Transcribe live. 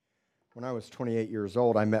When I was 28 years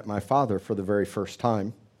old, I met my father for the very first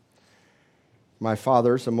time. My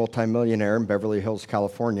father's a multimillionaire in Beverly Hills,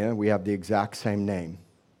 California. We have the exact same name.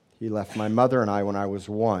 He left my mother and I when I was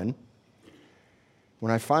 1.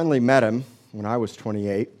 When I finally met him, when I was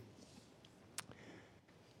 28,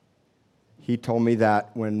 he told me that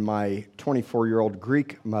when my 24-year-old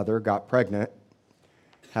Greek mother got pregnant,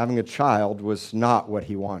 having a child was not what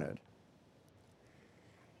he wanted.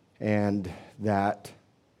 And that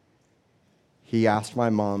he asked my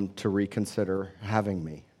mom to reconsider having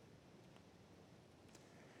me.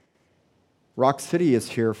 Rock City is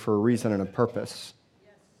here for a reason and a purpose.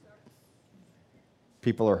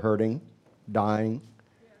 People are hurting, dying,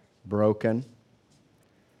 broken.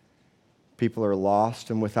 People are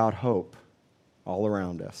lost and without hope all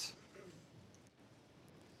around us.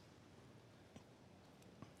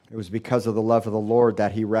 It was because of the love of the Lord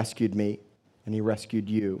that He rescued me and He rescued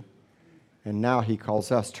you. And now He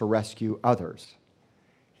calls us to rescue others.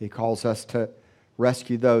 He calls us to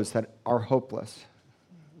rescue those that are hopeless,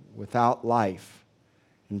 without life,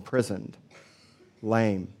 imprisoned,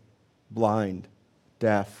 lame, blind,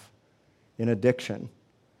 deaf, in addiction,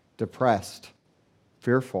 depressed,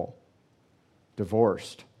 fearful,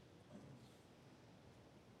 divorced.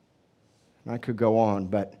 And I could go on,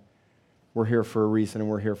 but we're here for a reason and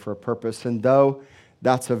we're here for a purpose. And though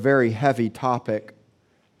that's a very heavy topic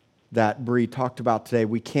that Bree talked about today,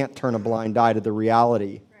 we can't turn a blind eye to the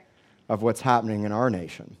reality of what's happening in our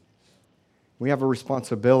nation. We have a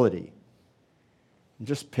responsibility.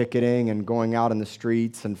 Just picketing and going out in the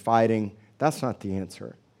streets and fighting, that's not the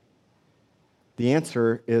answer. The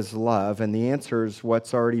answer is love, and the answer is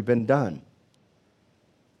what's already been done,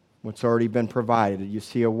 what's already been provided. You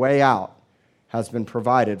see, a way out has been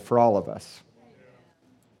provided for all of us.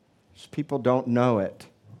 Just people don't know it.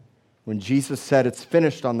 When Jesus said it's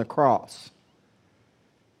finished on the cross,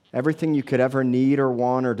 everything you could ever need or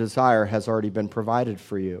want or desire has already been provided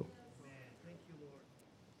for you.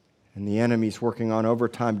 And the enemy's working on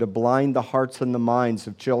overtime to blind the hearts and the minds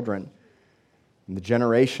of children and the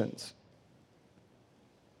generations.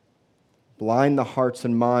 Blind the hearts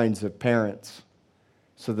and minds of parents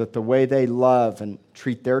so that the way they love and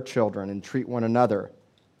treat their children and treat one another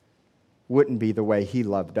wouldn't be the way He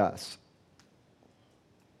loved us.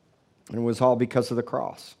 And it was all because of the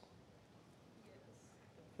cross.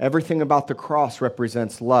 Everything about the cross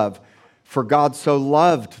represents love. For God so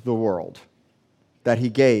loved the world that He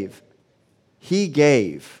gave. He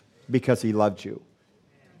gave because He loved you.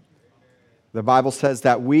 The Bible says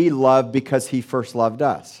that we love because He first loved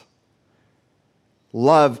us.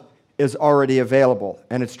 Love is already available,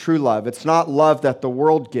 and it's true love. It's not love that the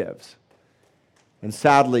world gives. And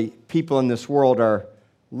sadly, people in this world are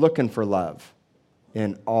looking for love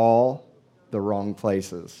in all the wrong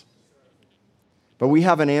places. But we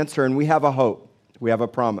have an answer and we have a hope. We have a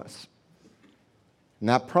promise. And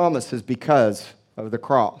that promise is because of the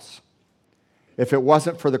cross. If it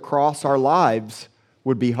wasn't for the cross, our lives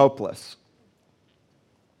would be hopeless.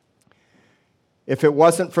 If it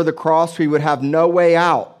wasn't for the cross, we would have no way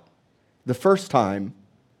out the first time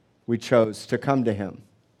we chose to come to Him.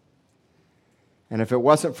 And if it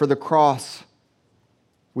wasn't for the cross,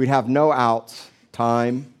 we'd have no outs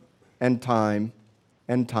time and time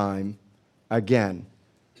and time again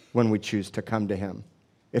when we choose to come to Him.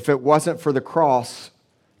 If it wasn't for the cross,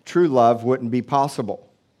 true love wouldn't be possible.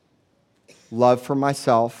 Love for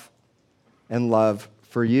myself and love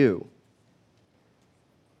for you.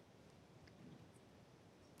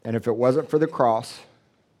 And if it wasn't for the cross,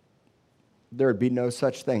 there would be no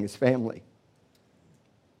such thing as family.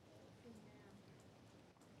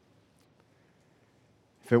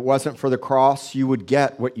 If it wasn't for the cross, you would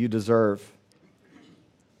get what you deserve.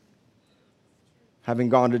 Having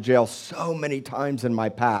gone to jail so many times in my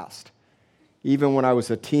past, even when I was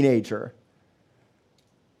a teenager,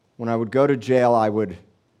 when I would go to jail, I would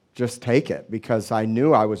just take it because I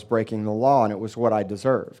knew I was breaking the law and it was what I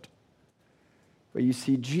deserved. But you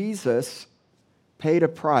see, Jesus paid a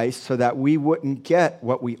price so that we wouldn't get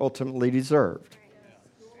what we ultimately deserved.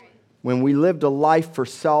 When we lived a life for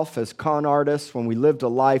self as con artists, when we lived a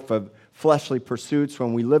life of fleshly pursuits,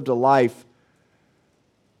 when we lived a life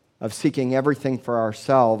of seeking everything for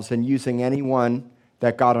ourselves and using anyone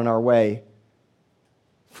that got in our way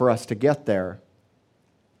for us to get there,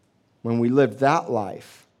 when we lived that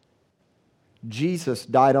life, Jesus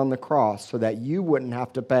died on the cross so that you wouldn't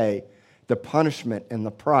have to pay the punishment and the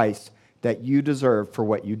price that you deserved for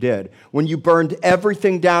what you did. When you burned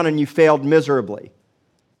everything down and you failed miserably,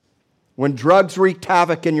 when drugs wreaked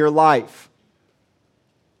havoc in your life,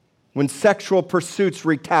 when sexual pursuits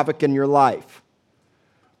wreaked havoc in your life,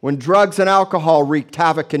 when drugs and alcohol wreaked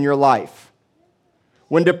havoc in your life,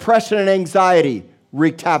 when depression and anxiety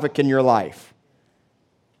wreaked havoc in your life,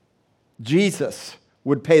 Jesus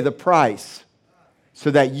would pay the price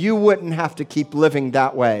so that you wouldn't have to keep living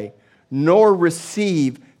that way, nor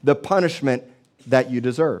receive the punishment that you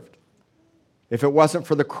deserved. If it wasn't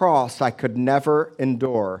for the cross, I could never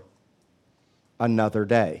endure another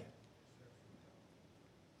day.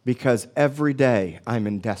 Because every day I'm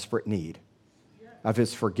in desperate need of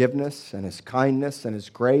His forgiveness and His kindness and His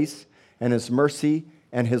grace and His mercy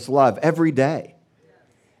and His love every day.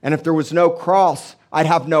 And if there was no cross, I'd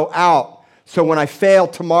have no out. So when I fail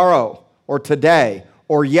tomorrow or today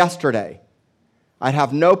or yesterday, I'd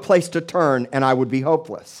have no place to turn and I would be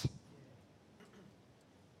hopeless.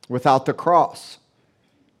 Without the cross,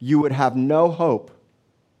 you would have no hope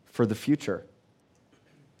for the future.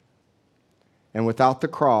 And without the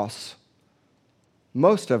cross,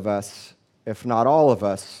 most of us, if not all of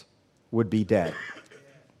us, would be dead.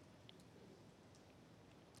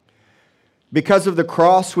 Because of the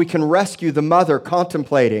cross, we can rescue the mother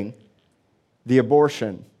contemplating the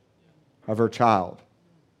abortion of her child.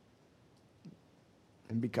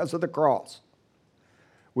 And because of the cross,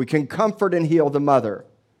 we can comfort and heal the mother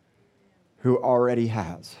who already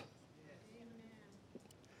has.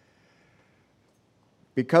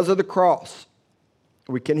 Because of the cross,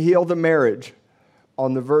 we can heal the marriage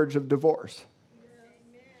on the verge of divorce.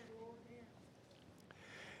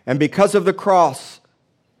 And because of the cross,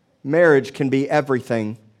 marriage can be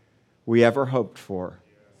everything we ever hoped for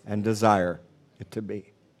and desire it to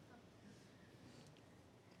be.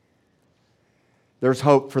 There's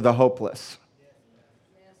hope for the hopeless.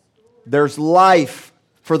 There's life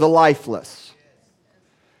for the lifeless.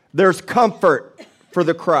 There's comfort for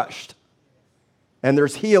the crushed. And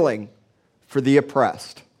there's healing for the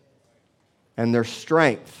oppressed. And there's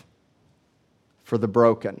strength for the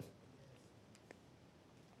broken.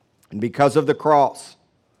 And because of the cross,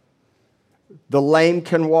 the lame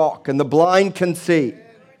can walk and the blind can see.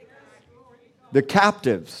 The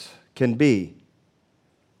captives can be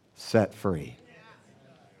set free.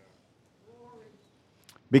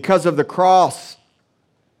 Because of the cross,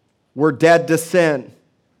 we're dead to sin,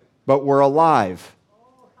 but we're alive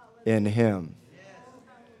in Him.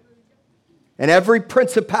 And every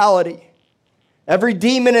principality, every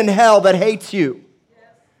demon in hell that hates you,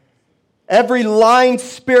 every lying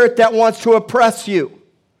spirit that wants to oppress you,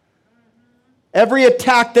 every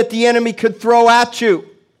attack that the enemy could throw at you,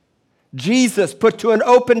 Jesus put to an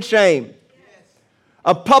open shame.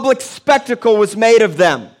 A public spectacle was made of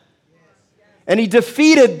them. And He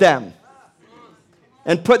defeated them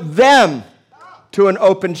and put them to an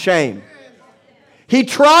open shame. He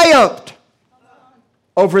triumphed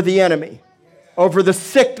over the enemy, over the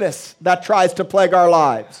sickness that tries to plague our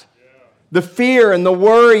lives, the fear and the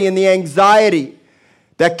worry and the anxiety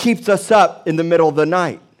that keeps us up in the middle of the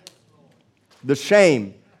night, the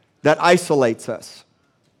shame that isolates us,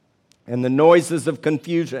 and the noises of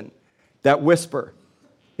confusion that whisper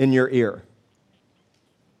in your ear.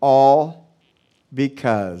 All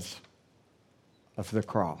because of the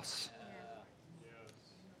cross.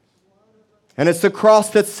 And it's the cross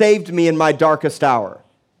that saved me in my darkest hour.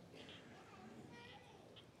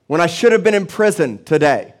 When I should have been in prison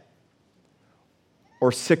today,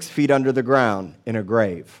 or 6 feet under the ground in a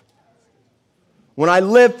grave. When I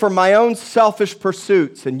lived for my own selfish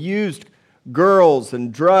pursuits and used girls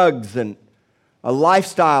and drugs and a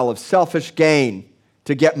lifestyle of selfish gain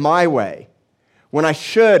to get my way. When I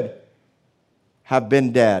should have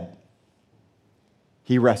been dead,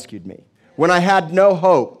 He rescued me. When I had no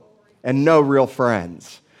hope and no real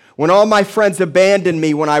friends. When all my friends abandoned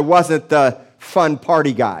me when I wasn't the fun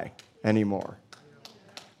party guy anymore.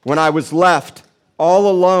 When I was left all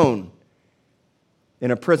alone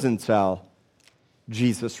in a prison cell,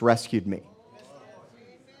 Jesus rescued me.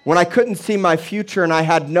 When I couldn't see my future and I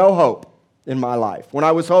had no hope in my life. When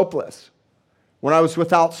I was hopeless. When I was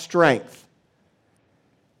without strength.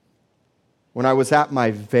 When I was at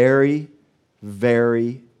my very,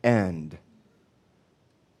 very end,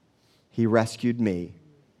 He rescued me,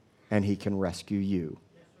 and He can rescue you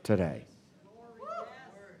today.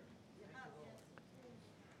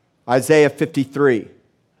 Isaiah 53,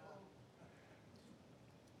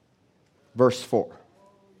 verse 4.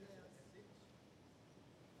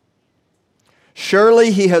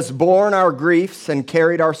 Surely He has borne our griefs and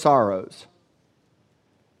carried our sorrows.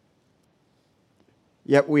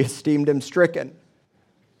 Yet we esteemed Him stricken,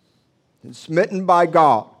 and smitten by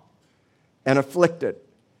God, and afflicted.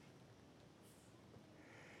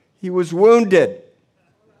 He was wounded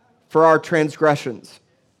for our transgressions,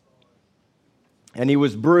 and He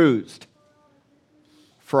was bruised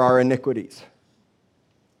for our iniquities.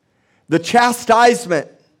 The chastisement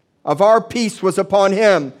of our peace was upon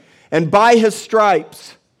him, and by his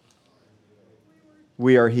stripes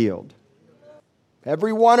we are healed.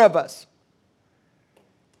 Every one of us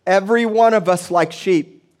like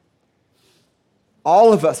sheep,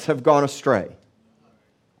 all of us have gone astray.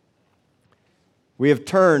 We have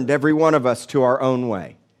turned, every one of us, to our own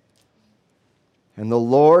way. And the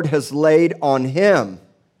Lord has laid on him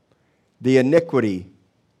the iniquity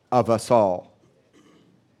of us all.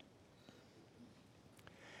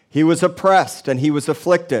 He was oppressed and he was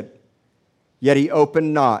afflicted, yet he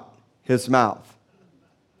opened not his mouth.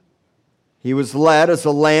 He was led as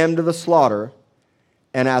a lamb to the slaughter,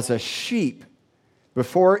 and as a sheep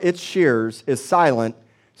before its shearers is silent,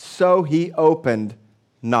 so he opened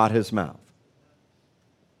not his mouth.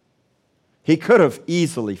 He could have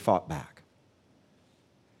easily fought back.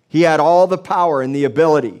 He had all the power and the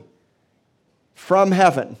ability from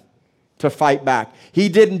heaven to fight back. He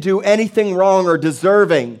didn't do anything wrong or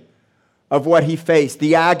deserving of what he faced,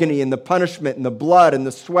 the agony and the punishment and the blood and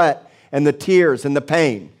the sweat and the tears and the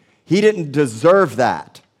pain. He didn't deserve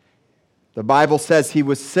that. The Bible says he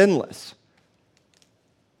was sinless.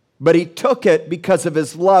 But he took it because of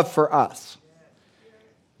his love for us.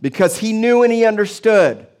 Because he knew and he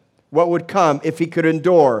understood what would come if he could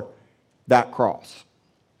endure that cross.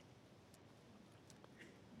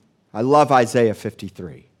 I love Isaiah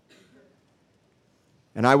 53.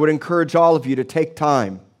 And I would encourage all of you to take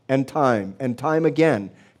time and time and time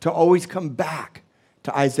again to always come back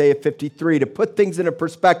to Isaiah 53 to put things into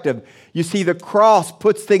perspective. You see, the cross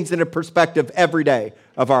puts things into perspective every day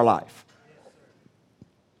of our life.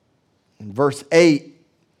 In verse 8,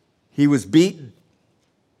 he was beaten.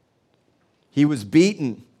 He was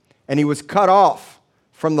beaten, and he was cut off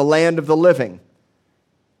from the land of the living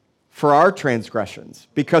for our transgressions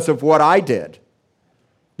because of what I did,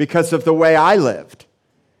 because of the way I lived,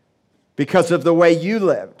 because of the way you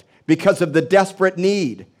lived, because of the desperate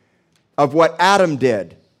need of what Adam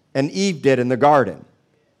did and Eve did in the garden.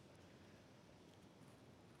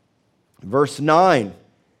 Verse 9,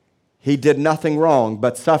 he did nothing wrong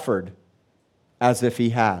but suffered as if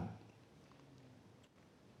he had.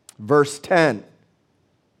 Verse 10,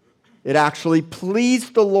 it actually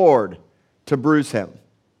pleased the Lord to bruise him,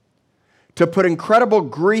 to put incredible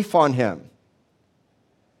grief on him,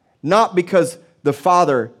 not because the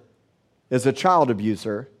father is a child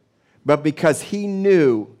abuser, but because he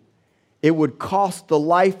knew it would cost the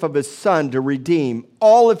life of his son to redeem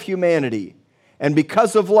all of humanity. And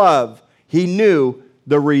because of love, he knew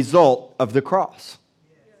the result of the cross.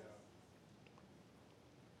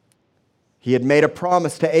 He had made a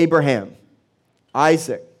promise to Abraham,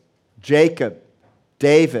 Isaac, Jacob,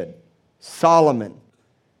 David, Solomon.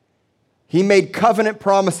 He made covenant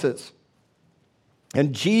promises.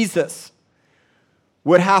 And Jesus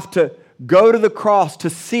would have to go to the cross to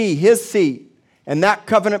see his seed and that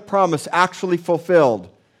covenant promise actually fulfilled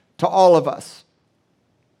to all of us.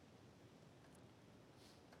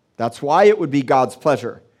 That's why it would be God's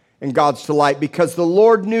pleasure and God's delight, because the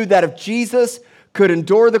Lord knew that if Jesus could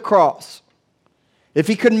endure the cross, if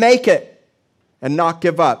he could make it and not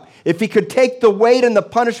give up, if he could take the weight and the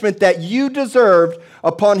punishment that you deserved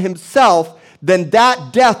upon himself, then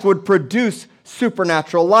that death would produce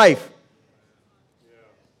supernatural life.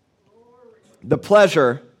 The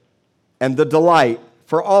pleasure and the delight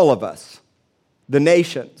for all of us, the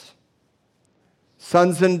nations,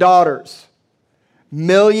 sons and daughters,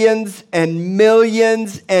 millions and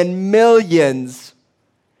millions and millions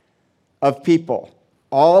of people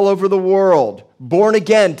all over the world, born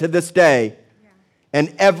again to this day,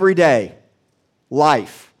 and every day,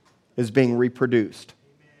 life is being reproduced.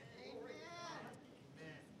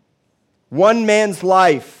 One man's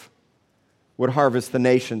life would harvest the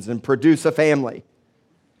nations and produce a family,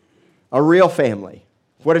 a real family,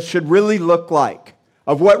 what it should really look like,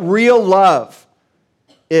 of what real love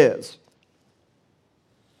is.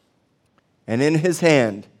 And in his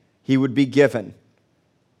hand, he would be given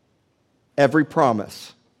every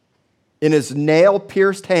promise. In his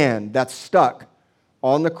nail-pierced hand that stuck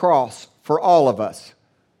on the cross for all of us,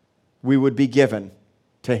 we would be given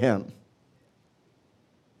to him.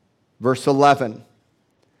 Verse 11,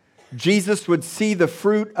 Jesus would see the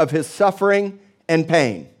fruit of his suffering and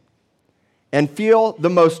pain and feel the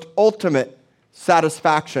most ultimate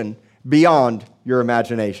satisfaction beyond your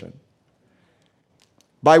imagination.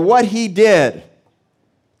 By what he did,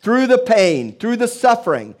 through the pain, through the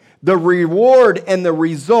suffering, the reward and the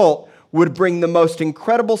result would bring the most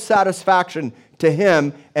incredible satisfaction to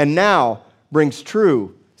him, and now brings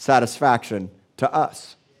true satisfaction to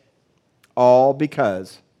us. All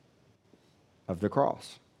because of the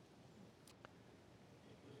cross.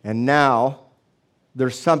 And now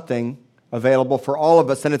there's something available for all of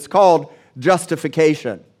us, and it's called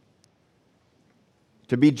justification.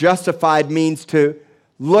 To be justified means to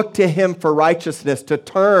look to Him for righteousness, to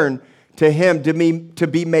turn to Him, to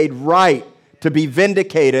be made right, to be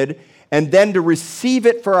vindicated, and then to receive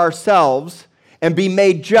it for ourselves and be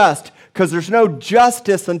made just, because there's no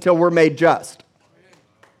justice until we're made just.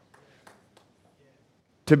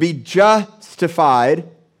 To be justified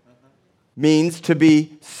means to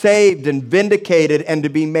be saved and vindicated and to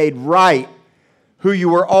be made right, who you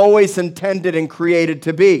were always intended and created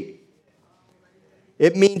to be.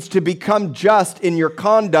 It means to become just in your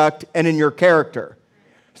conduct and in your character.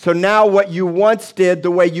 So now what you once did, the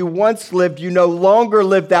way you once lived, you no longer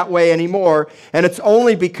live that way anymore, and it's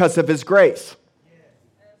only because of His grace.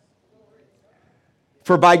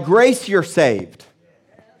 For by grace you're saved.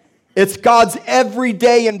 It's God's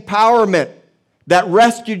everyday empowerment that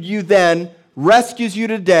rescued you then, rescues you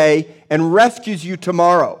today, and rescues you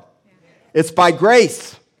tomorrow. It's by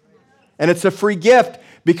grace. And it's a free gift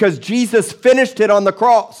because Jesus finished it on the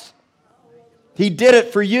cross. He did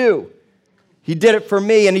it for you. He did it for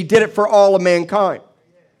me, and He did it for all of mankind.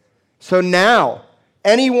 So now,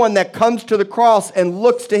 anyone that comes to the cross and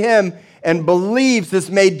looks to Him and believes is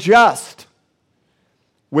made just,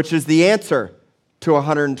 which is the answer to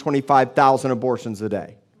 125,000 abortions a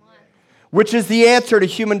day, which is the answer to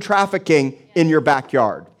human trafficking in your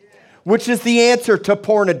backyard, which is the answer to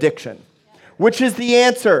porn addiction, which is the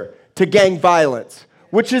answer to gang violence,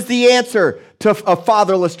 which is the answer to a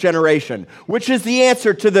fatherless generation, which is the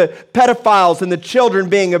answer to the pedophiles and the children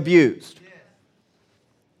being abused.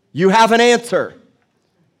 You have an answer.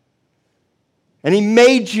 And He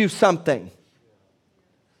made you something.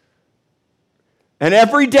 And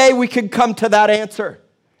every day we can come to that answer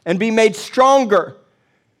and be made stronger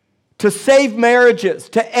to save marriages,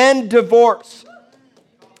 to end divorce.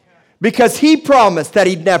 Because He promised that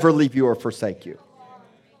He'd never leave you or forsake you.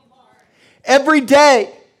 Every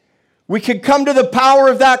day we can come to the power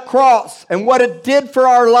of that cross and what it did for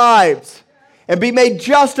our lives and be made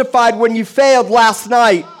justified when you failed last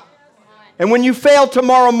night and when you fail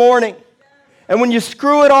tomorrow morning and when you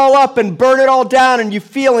screw it all up and burn it all down and you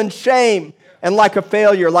feel in shame and like a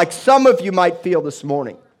failure, like some of you might feel this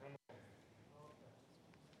morning.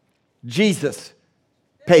 Jesus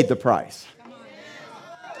paid the price.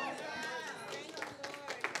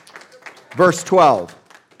 Verse 12.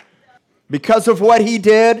 Because of what He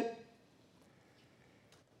did,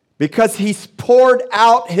 because He's poured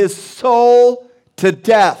out His soul to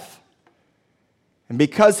death, and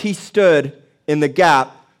because He stood in the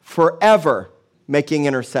gap forever making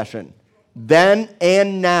intercession, then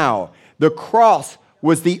and now, the cross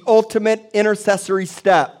was the ultimate intercessory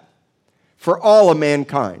step for all of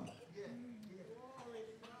mankind.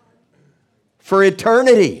 For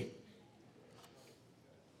eternity.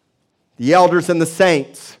 The elders and the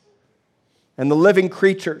saints and the living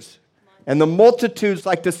creatures and the multitudes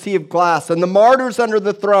like the sea of glass and the martyrs under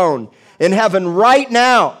the throne in heaven right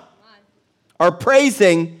now are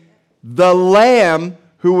praising the Lamb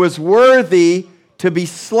who was worthy to be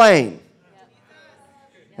slain.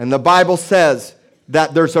 And the Bible says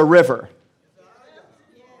that there's a river.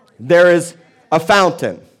 There is a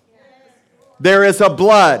fountain. There is a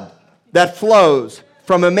blood that flows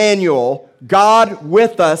from Emmanuel, God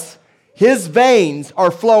with us. His veins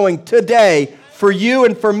are flowing today for you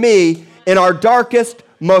and for me in our darkest,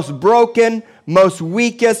 most broken, most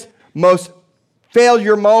weakest, most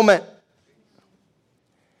failure moment.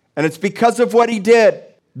 And it's because of what He did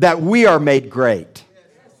that we are made great.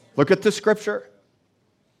 Look at the scripture.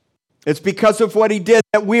 It's because of what He did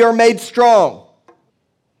that we are made strong.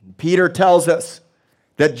 Peter tells us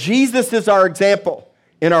that Jesus is our example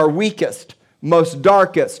in our weakest, most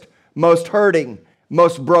darkest, most hurting,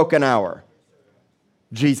 most broken hour.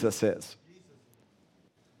 Jesus is.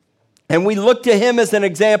 And we look to Him as an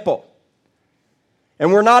example.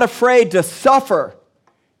 And we're not afraid to suffer,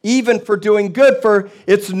 even for doing good, for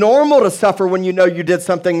it's normal to suffer when you know you did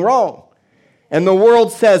something wrong. And the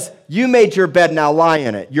world says, you made your bed, now lie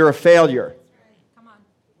in it. You're a failure. Come on.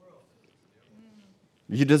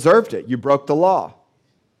 You deserved it. You broke the law.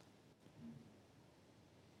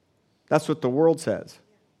 That's what the world says.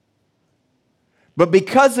 But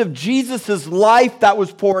because of Jesus' life that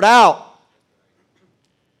was poured out,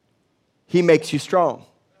 He makes you strong.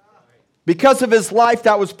 Because of His life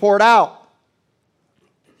that was poured out,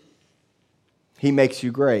 He makes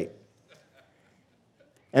you great.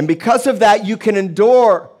 And because of that, you can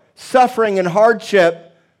endure suffering and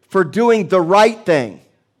hardship for doing the right thing.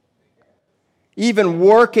 Even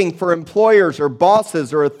working for employers or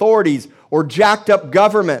bosses or authorities or jacked up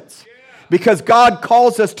governments. Because God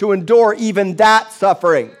calls us to endure even that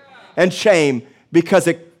suffering and shame because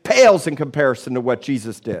it pales in comparison to what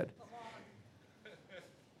Jesus did.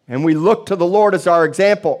 And we look to the Lord as our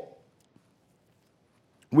example.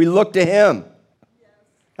 We look to Him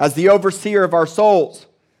as the overseer of our souls.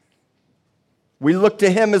 We look to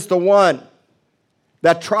Him as the one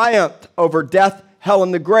that triumphed over death, hell,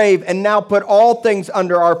 and the grave, and now put all things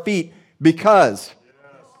under our feet because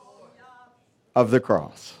of the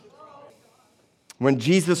cross. When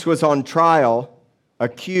Jesus was on trial,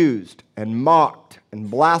 accused and mocked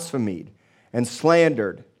and blasphemed and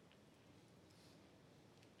slandered,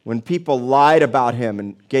 when people lied about Him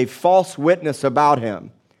and gave false witness about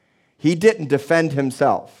Him, He didn't defend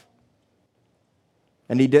Himself,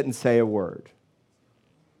 and He didn't say a word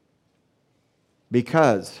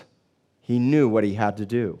because He knew what He had to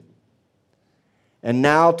do. And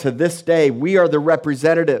now, to this day, we are the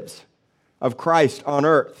representatives of Christ on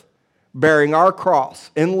earth, bearing our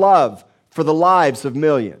cross in love for the lives of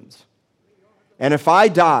millions. And if I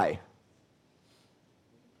die,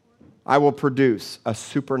 I will produce a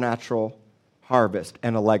supernatural harvest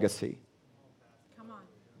and a legacy. Come on.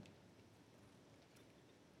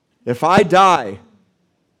 If I die,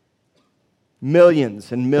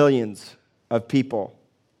 millions and millions of people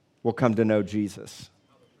will come to know Jesus.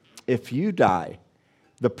 If you die,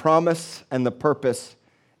 the promise and the purpose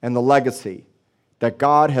and the legacy that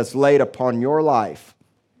God has laid upon your life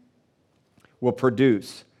will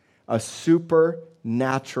produce a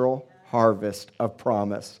supernatural harvest of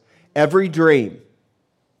promise. Every dream,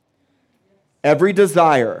 every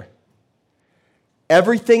desire,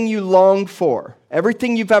 everything you longed for,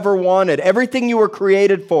 everything you've ever wanted, everything you were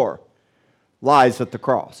created for, lies at the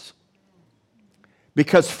cross.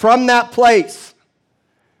 Because from that place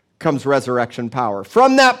comes resurrection power.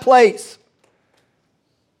 From that place,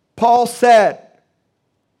 Paul said,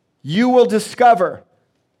 you will discover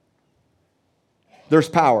there's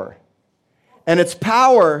power. And it's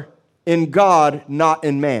power in God, not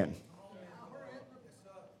in man.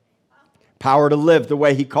 Power to live the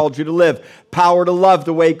way He called you to live. Power to love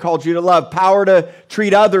the way He called you to love. Power to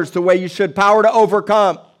treat others the way you should. Power to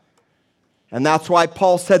overcome. And that's why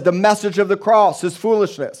Paul said the message of the cross is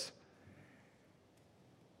foolishness.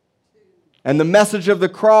 And the message of the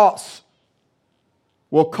cross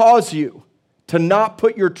will cause you to not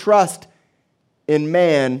put your trust in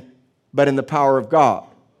man, but in the power of God.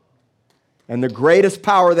 And the greatest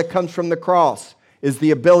power that comes from the cross is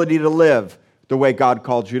the ability to live the way God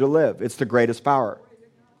called you to live. It's the greatest power.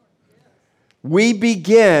 We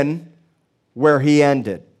begin where He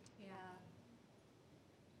ended.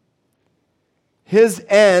 His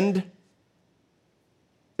end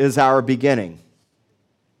is our beginning.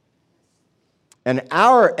 And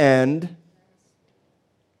our end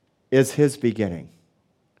is His beginning.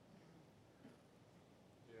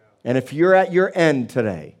 And if you're at your end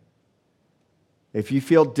today, if you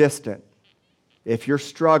feel distant, if you're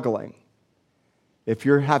struggling, if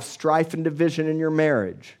you have strife and division in your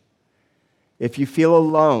marriage, if you feel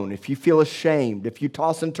alone, if you feel ashamed, if you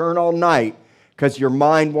toss and turn all night because your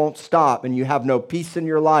mind won't stop and you have no peace in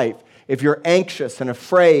your life, if you're anxious and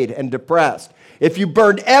afraid and depressed, if you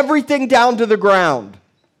burned everything down to the ground,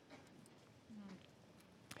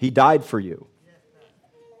 He died for you.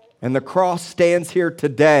 And the cross stands here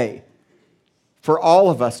today for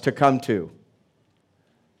all of us to come to.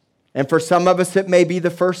 And for some of us, it may be the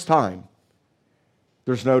first time.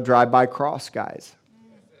 There's no drive-by cross, guys.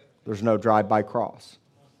 There's no drive-by cross.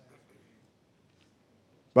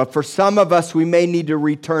 But for some of us, we may need to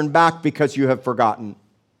return back because you have forgotten.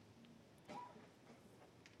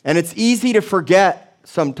 And it's easy to forget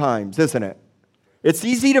sometimes, isn't it? It's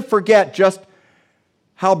easy to forget just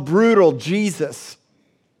how brutal Jesus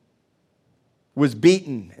was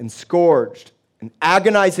beaten and scourged and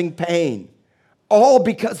agonizing pain, all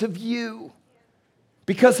because of you,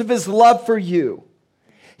 because of His love for you.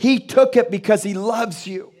 He took it because He loves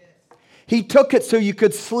you. He took it so you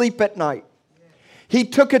could sleep at night. He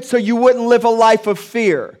took it so you wouldn't live a life of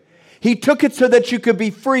fear. He took it so that you could be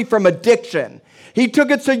free from addiction. He took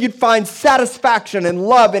it so you'd find satisfaction and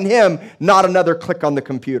love in Him, not another click on the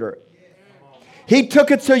computer. He took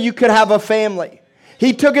it so you could have a family.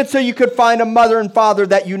 He took it so you could find a mother and father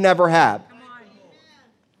that you never had.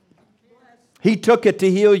 He took it to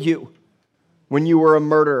heal you when you were a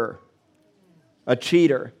murderer, a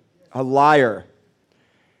cheater, a liar.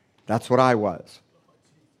 That's what I was.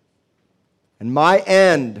 And my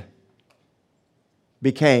end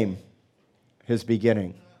became His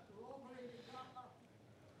beginning.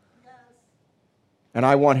 And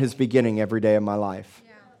I want His beginning every day of my life.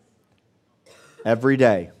 Every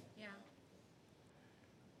day.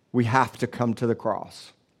 we have to come to the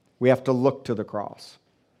cross. We have to look to the cross.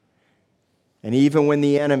 And even when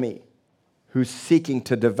the enemy, who's seeking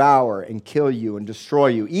to devour and kill you and destroy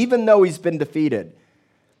you, even though he's been defeated,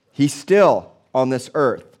 he's still on this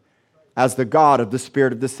earth as the God of the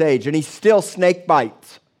spirit of this age. And he still snake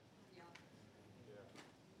bites.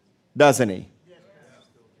 Doesn't he?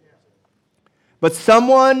 But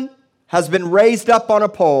someone has been raised up on a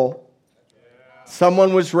pole.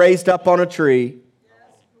 Someone was raised up on a tree.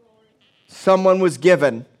 Someone was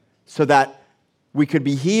given so that we could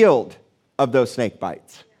be healed of those snake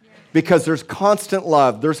bites. Because there's constant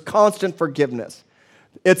love. There's constant forgiveness.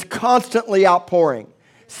 It's constantly outpouring.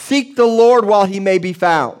 Seek the Lord while he may be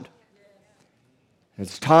found.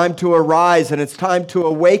 It's time to arise and it's time to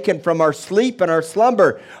awaken from our sleep and our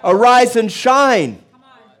slumber. Arise and shine,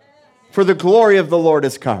 for the glory of the Lord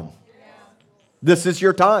has come. This is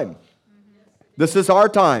your time. This is our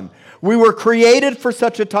time. We were created for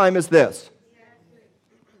such a time as this.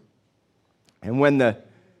 And when the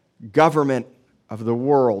government of the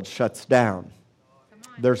world shuts down,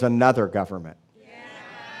 there's another government.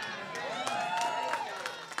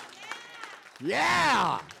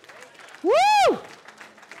 Yeah! Woo!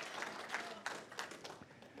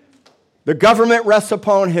 The government rests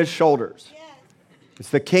upon his shoulders. It's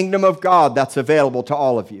the kingdom of God that's available to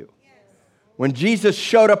all of you. When Jesus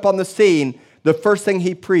showed up on the scene, the first thing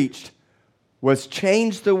he preached was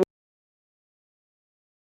change the ways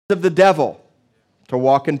of the devil to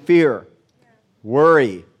walk in fear,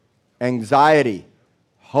 worry, anxiety,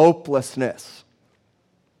 hopelessness.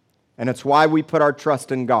 And it's why we put our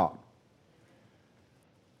trust in God.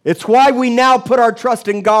 It's why we now put our trust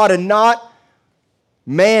in God and not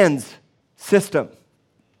man's system.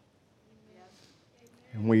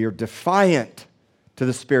 And we are defiant to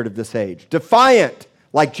the spirit of this age. Defiant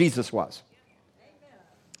like Jesus was.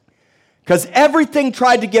 Because everything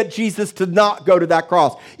tried to get Jesus to not go to that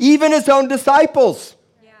cross. Even his own disciples.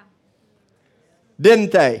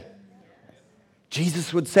 Didn't they?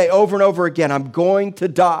 Jesus would say over and over again, I'm going to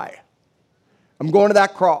die. I'm going to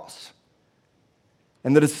that cross.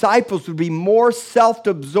 And the disciples would be more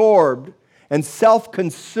self-absorbed and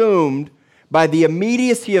self-consumed by the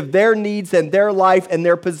immediacy of their needs and their life and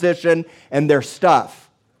their position and their stuff.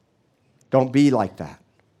 Don't be like that.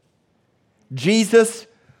 Jesus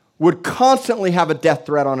would constantly have a death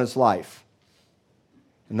threat on his life.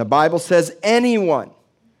 And the Bible says anyone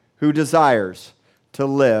who desires to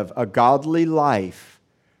live a godly life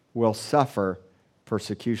will suffer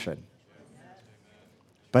persecution.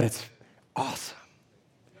 But it's awesome.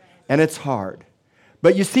 And it's hard.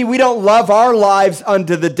 But you see, we don't love our lives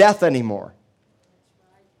unto the death anymore.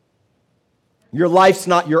 Your life's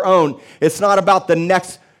not your own. It's not about the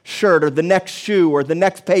next shirt or the next shoe or the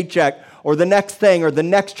next paycheck or the next thing or the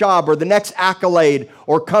next job or the next accolade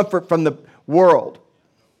or comfort from the world.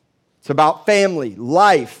 It's about family,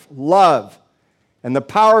 life, love, and the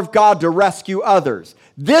power of God to rescue others.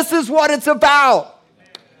 This is what it's about.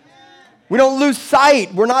 We don't lose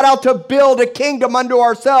sight. We're not out to build a kingdom unto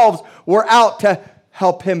ourselves. We're out to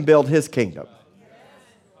help him build his kingdom.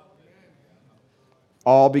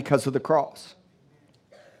 All because of the cross.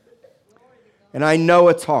 And I know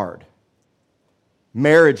it's hard.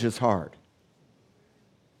 Marriage is hard.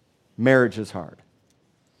 Marriage is hard.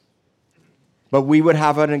 But we would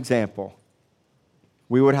have an example.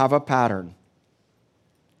 We would have a pattern.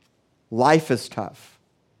 Life is tough.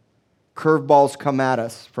 Curveballs come at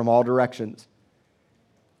us from all directions.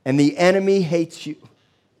 And the enemy hates you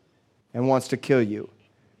and wants to kill you.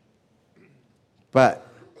 But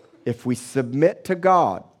if we submit to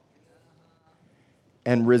God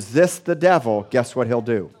and resist the devil, guess what he'll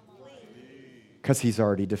do? Because he's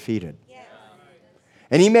already defeated.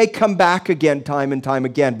 And he may come back again time and time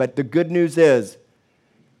again, but the good news is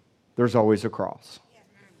there's always a cross.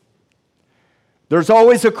 There's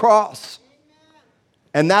always a cross.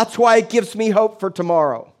 And that's why it gives me hope for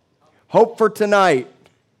tomorrow, hope for tonight.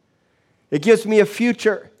 It gives me a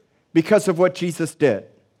future because of what Jesus did.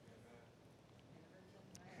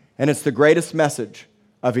 And it's the greatest message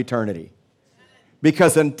of eternity.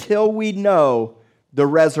 Because until we know the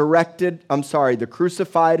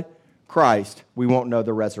crucified Christ, we won't know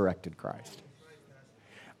the resurrected Christ.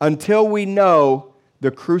 Until we know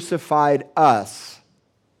the crucified us,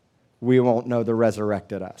 we won't know the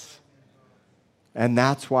resurrected us. And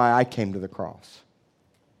that's why I came to the cross.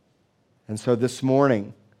 And so this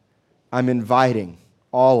morning, I'm inviting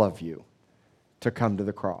all of you to come to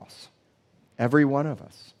the cross. Every one of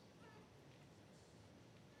us.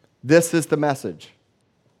 This is the message.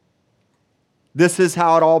 This is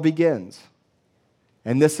how it all begins.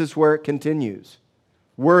 And this is where it continues.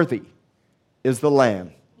 Worthy is the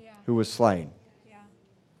Lamb. Yeah. who was slain. Yeah.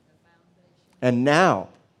 And now,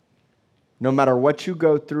 no matter what you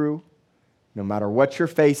go through, no matter what you're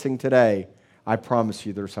facing today, I promise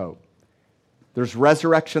you there's hope. There's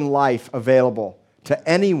resurrection life available to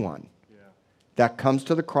anyone that comes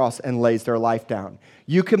to the cross and lays their life down.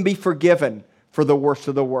 You can be forgiven for the worst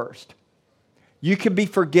of the worst. You can be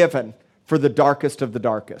forgiven for the darkest of the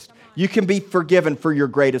darkest. You can be forgiven for your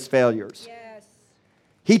greatest failures. Yes.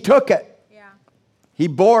 He took it. Yeah. He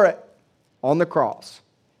bore it on the cross.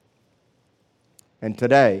 And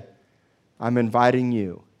today, I'm inviting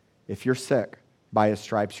you, if you're sick, by His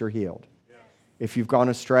stripes you're healed. Yes. If you've gone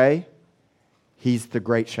astray, He's the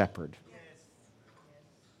great shepherd. Yes.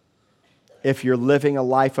 If you're living a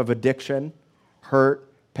life of addiction, hurt,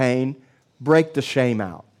 pain, break the shame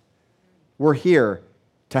out. We're here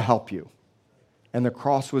to help you. And the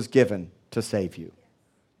cross was given to save you.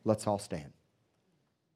 Let's all stand.